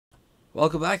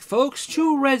Welcome back, folks,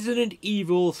 to Resident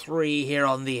Evil 3 here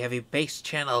on the Heavy Bass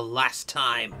channel. Last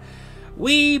time,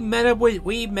 we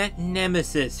met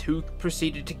Nemesis, who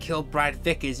proceeded to kill Brad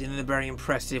Vickers in a very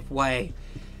impressive way.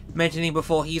 Mentioning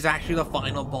before, he's actually the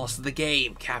final boss of the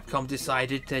game. Capcom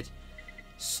decided that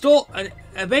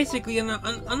basically an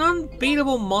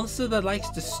unbeatable monster that likes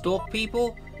to stalk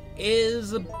people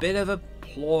is a bit of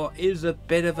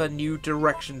a new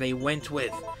direction they went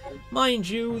with. Mind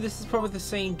you, this is probably the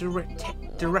same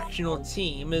directional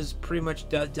team as pretty much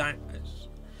I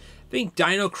think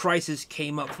Dino Crisis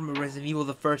came up from a Resident Evil,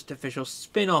 the first official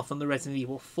spin-off on the Resident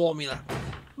Evil formula.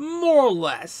 More or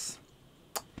less.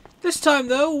 This time,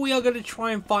 though, we are going to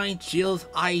try and find Jill's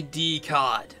ID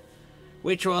card,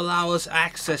 which will allow us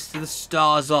access to the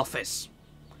STARS office.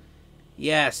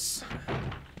 Yes,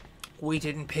 we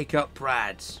didn't pick up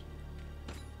Brad's.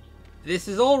 This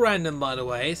is all random, by the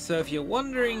way, so if you're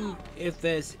wondering if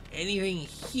there's anything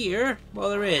here, well,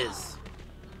 there is.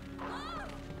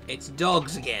 It's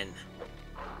dogs again.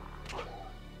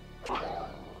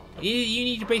 You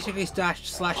need to basically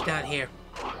slash down here.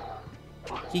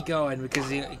 Keep going,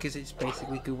 because it's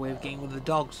basically a good way of getting with the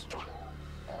dogs.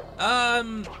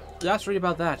 That's really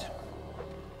about that.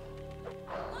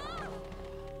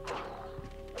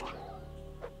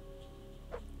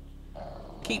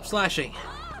 Keep slashing.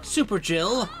 Super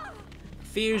Jill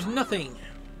fears nothing.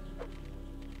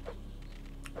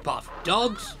 Apart from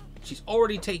dogs, she's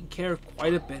already taken care of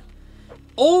quite a bit.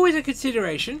 Always a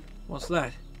consideration. What's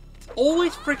that? It's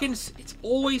always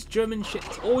German shit.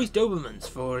 It's always Dobermans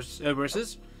for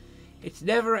Cerberus. It's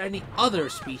never any other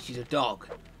species of dog.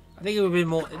 I think it would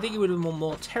have been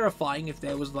more terrifying if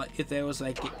there was like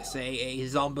say a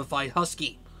zombified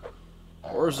husky,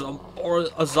 or a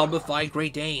zombified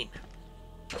Great Dane,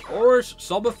 or a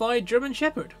zombified German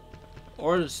Shepherd,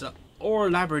 or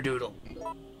Labradoodle.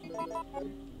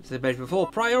 As I mentioned before,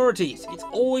 priorities. It is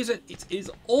always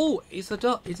a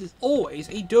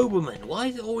Doberman. Why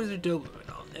is it always a Doberman?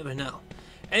 I'll never know.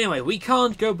 Anyway, we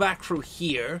can't go back through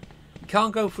here. We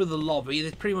can't go through the lobby.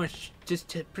 That pretty much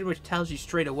tells you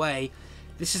straight away.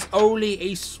 This is only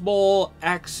a small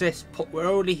access point. We're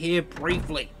only here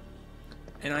briefly,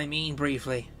 and I mean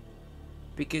briefly,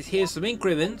 because here's some ink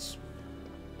ribbons.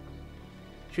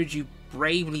 Should you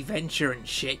bravely venture and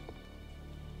shit.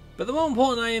 But the more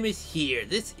important item is here.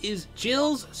 This is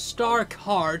Jill's STAR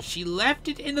card. She left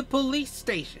it in the police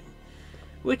station,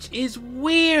 which is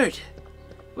weird,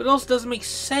 but also doesn't make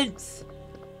sense.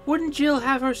 Wouldn't Jill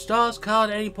have her STARS card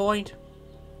at any point?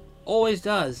 Always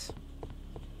does.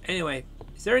 Anyway,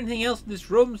 is there anything else in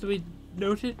this room that we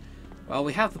noted? Well,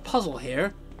 we have the puzzle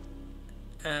here.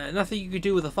 Nothing you could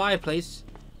do with the fireplace.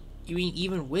 You mean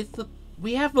even with the...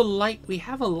 We have a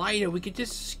lighter. We could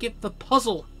just skip the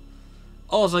puzzle.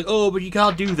 I was like, oh, but you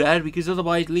can't do that because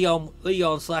otherwise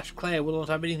Leon/Claire will not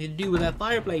have anything to do with that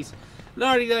fireplace.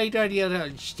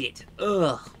 Shit.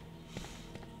 Ugh.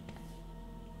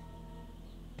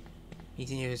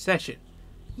 Continue the session.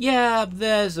 Yeah,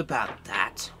 there's about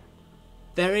that.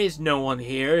 There is no one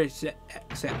here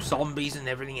except zombies and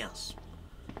everything else.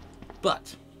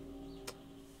 But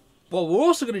what we're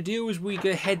also going to do is we're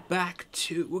going to head back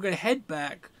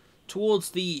towards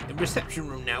the reception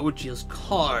room now with Jill's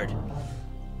card.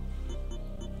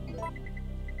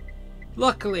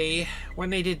 Luckily, when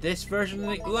they did this,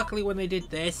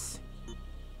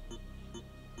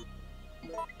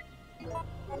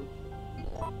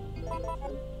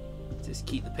 just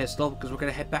keep the pistol because we're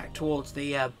going to head back towards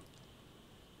the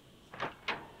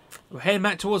we're heading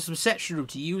back towards the reception room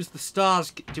to use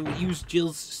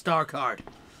Jill's STAR card.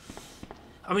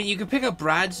 I mean, you can pick up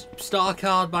Brad's STAR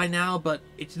card by now, but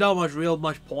it's not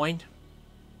much point.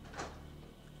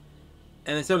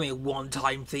 And it's only a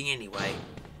one-time thing anyway.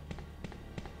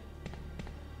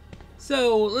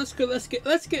 So let's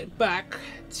get back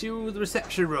to the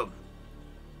reception room.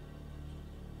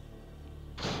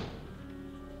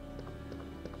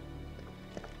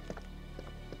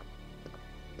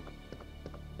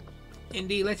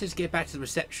 Indeed, let's just get back to the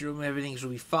reception room. Everything will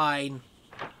be fine.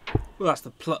 Well,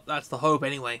 that's the hope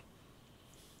anyway.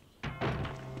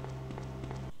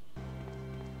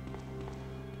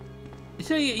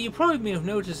 So you probably may have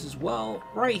noticed as well,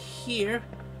 right here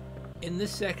in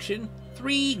this section,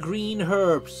 3 green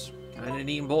herbs. Kinda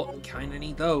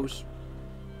need those.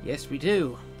 Yes, we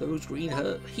do. Those green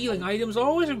healing items are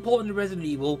always important in Resident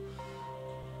Evil.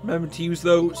 Remember to use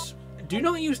those. Do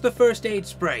not use the first aid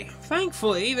spray.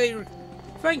 Thankfully,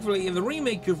 in the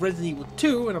remake of Resident Evil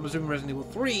 2, and I'm assuming Resident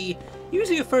Evil 3,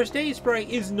 using a first aid spray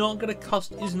is not gonna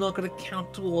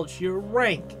count towards your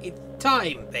rank. It's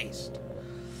time based.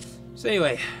 So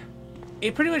anyway,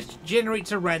 it pretty much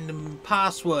generates a random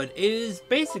password. It is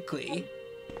basically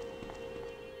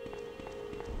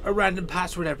a random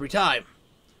password every time.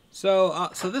 So,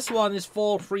 so this one is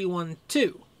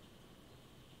 4312.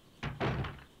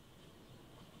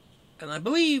 And I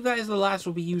believe that is the last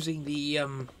we'll be using the,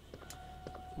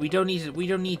 we don't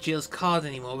need Jill's card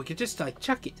anymore. We could just, like,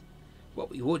 chuck it. Well,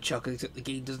 we would chuck it, except the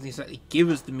game doesn't exactly give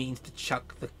us the means to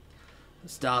chuck the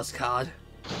stars card.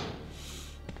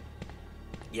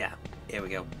 Yeah, here we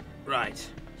go. Right,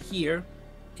 here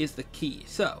is the key.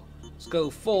 So, let's go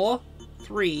 4,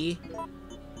 3,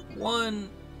 1.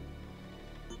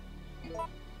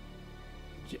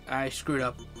 I screwed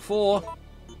up. 4,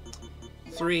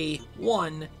 3,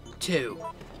 1, 2.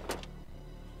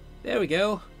 There we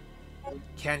go.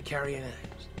 Can't carry an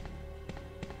items.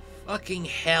 Fucking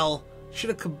hell.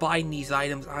 Should have combined these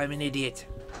items. I'm an idiot.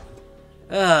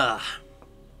 Ugh.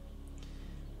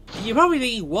 You're probably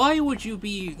thinking, why would you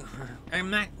be...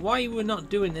 why you were not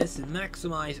doing this and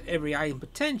maximize every item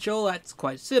potential? That's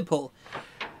quite simple.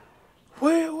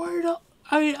 We're not...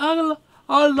 I mean,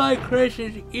 unlike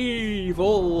Resident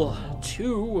Evil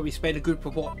 2, where we spent a good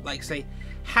proportion, like say,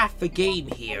 half the game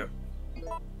here.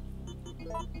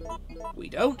 We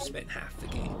don't spend half the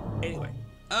game. Anyway,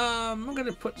 we're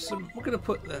gonna put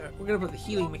the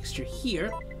healing mixture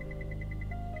here.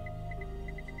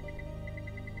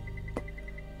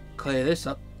 Clear this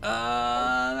up.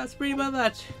 That's pretty about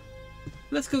that.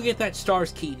 Let's go get that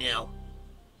stars key now.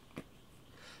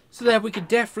 So that we could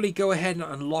definitely go ahead and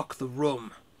unlock the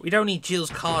room. We don't need Jill's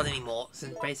card anymore,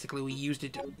 since basically we used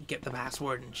it to get the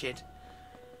password and shit.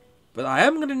 But I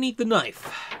am gonna need the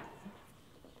knife.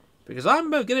 Because I'm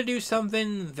gonna do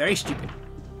something very stupid.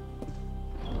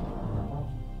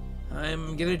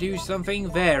 I'm gonna do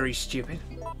something very stupid.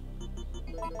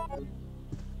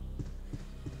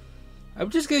 I'm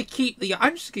just gonna keep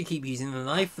using the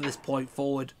knife from this point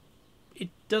forward. It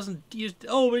doesn't it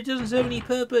doesn't serve any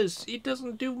purpose. It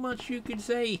doesn't do much, you could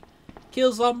say.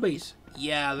 Kill zombies.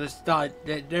 Yeah,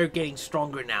 they're getting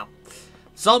stronger now.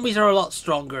 Zombies are a lot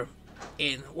stronger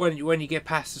when you get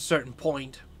past a certain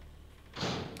point.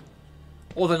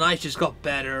 Or the knife just got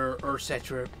better, or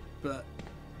etc. But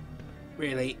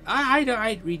really, I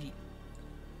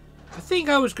think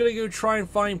I was gonna go try and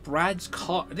find Brad's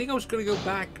car. I think I was gonna go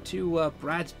back to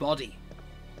Brad's body,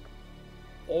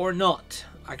 or not.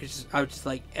 I was just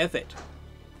like, F it.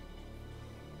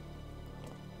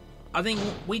 I think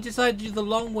we decided to do the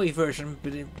long way version,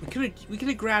 but we could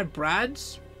have grabbed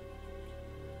Brad's,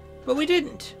 but we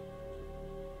didn't.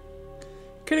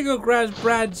 Could have go grab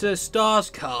Brad's stars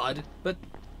card, but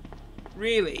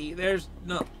really, there's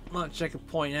not much I could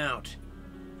point out.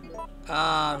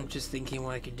 I'm just thinking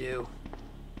what I could do.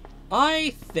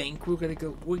 I think we're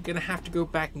gonna have to go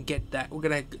back and get that.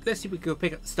 Let's see if we can go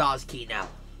pick up the stars key now.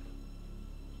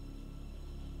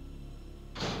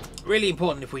 Really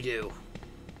important if we do.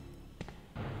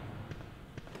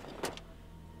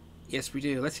 Yes, we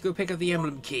do. Let's go pick up the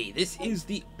emblem key. This is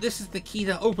the key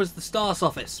that opens the stars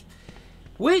office,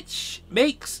 which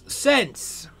makes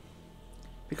sense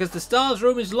because the stars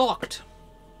room is locked.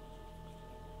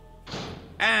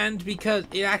 And because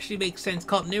it actually makes sense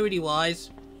continuity-wise,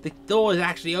 the door is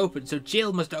actually open, so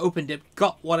Jill must have opened it,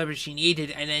 got whatever she needed,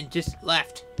 and then just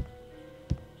left.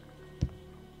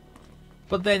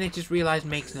 But then it just realized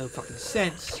makes no fucking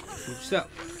sense. So,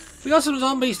 we got some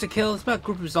zombies to kill. It's about a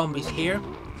group of zombies here.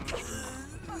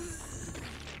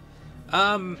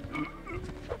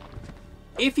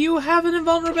 If you have an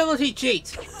invulnerability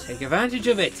cheat, take advantage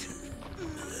of it.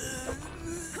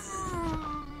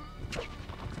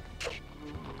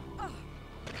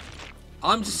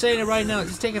 I'm just saying it right now,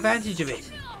 just take advantage of it.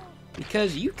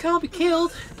 Because you can't be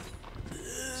killed.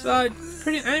 So,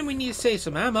 and we need to save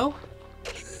some ammo.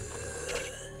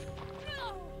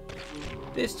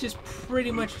 This just pretty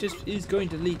much just is going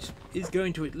to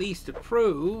at least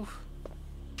approve.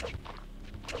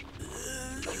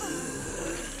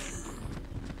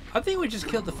 I think we just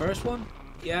killed the first one.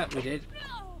 Yeah, we did.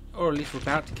 Or at least we're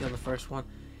about to kill the first one.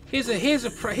 Here's a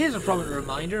prominent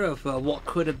reminder of what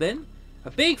could have been. A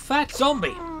big fat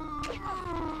zombie.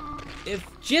 If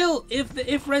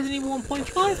Resident Evil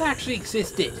 1.5 actually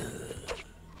existed,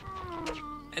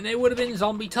 and they would have been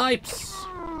zombie types,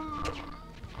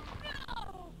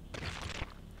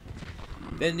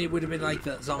 then it would have been like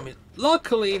that zombie.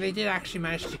 Luckily, they did actually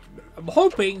manage to. I'm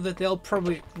hoping that they'll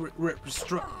probably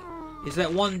is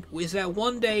that one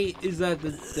day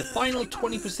the final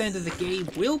 20% of the game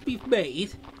will be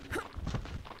made.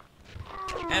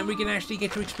 And we can actually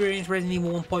get to experience Resident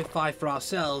Evil 1.5 for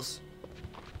ourselves.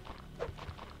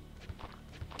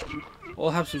 We'll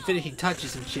have some finishing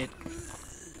touches and shit.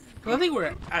 I think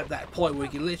we're at that point where we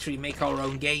can literally make our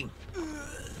own game.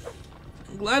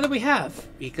 I'm glad that we have,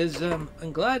 because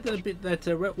I'm glad that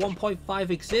Rep 1.5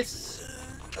 exists.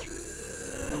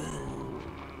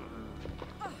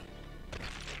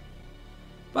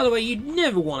 By the way, you'd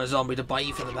never want a zombie to bite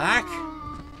you from the back.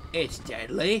 It's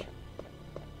deadly.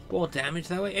 More damage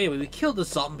that way. Anyway, we killed the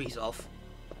zombies off.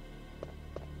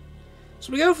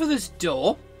 So we go for this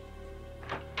door.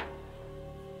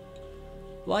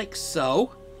 Like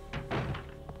so.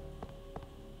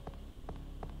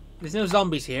 There's no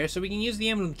zombies here, so we can use the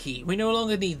emblem key. We no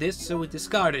longer need this, so we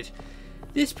discard it.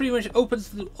 This pretty much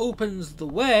opens the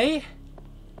way.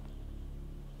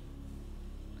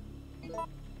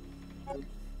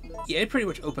 Yeah, it pretty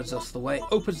much opens the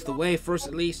way for us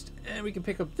at least, and we can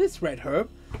pick up this red herb.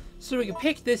 So we can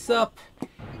pick this up,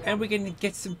 and we can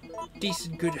get some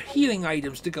decent, good healing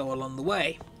items to go along the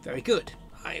way. Very good.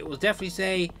 I will definitely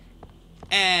say,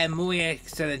 muy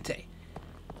excelente.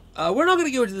 We're not going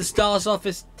to go into the STARS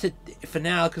office for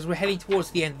now, because we're heading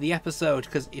towards the end of the episode,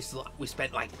 because we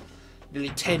spent like nearly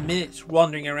 10 minutes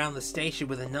wandering around the station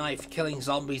with a knife, killing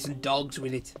zombies and dogs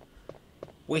with it.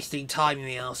 Wasting time, you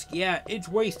may ask. Yeah, it's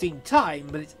wasting time,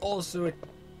 but it's also a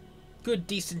good,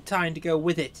 decent time to go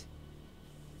with it.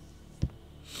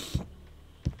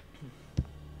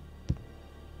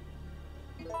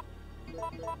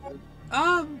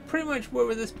 Pretty much where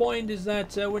we're at this point is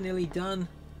that we're nearly done.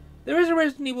 There is a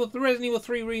Resident Evil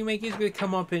 3 remake is going to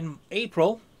come up in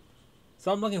April,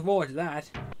 so I'm looking forward to that.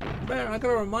 But I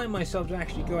gotta remind myself to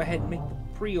actually go ahead and make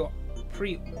the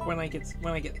when I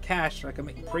get the cash, so I can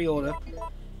make the pre-order.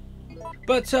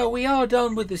 But we are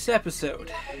done with this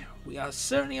episode. We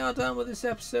certainly are done with this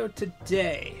episode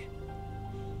today.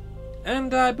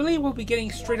 And I believe we'll be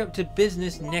getting straight up to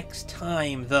business next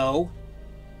time, though.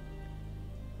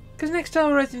 Because next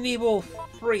time Resident Evil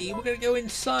 3, we're going to go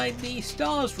inside the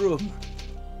STARS room.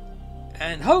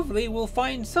 And hopefully we'll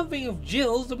find something of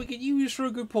Jill's that we can use for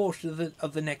a good portion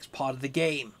of the next part of the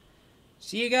game.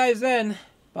 See you guys then.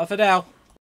 Bye for now.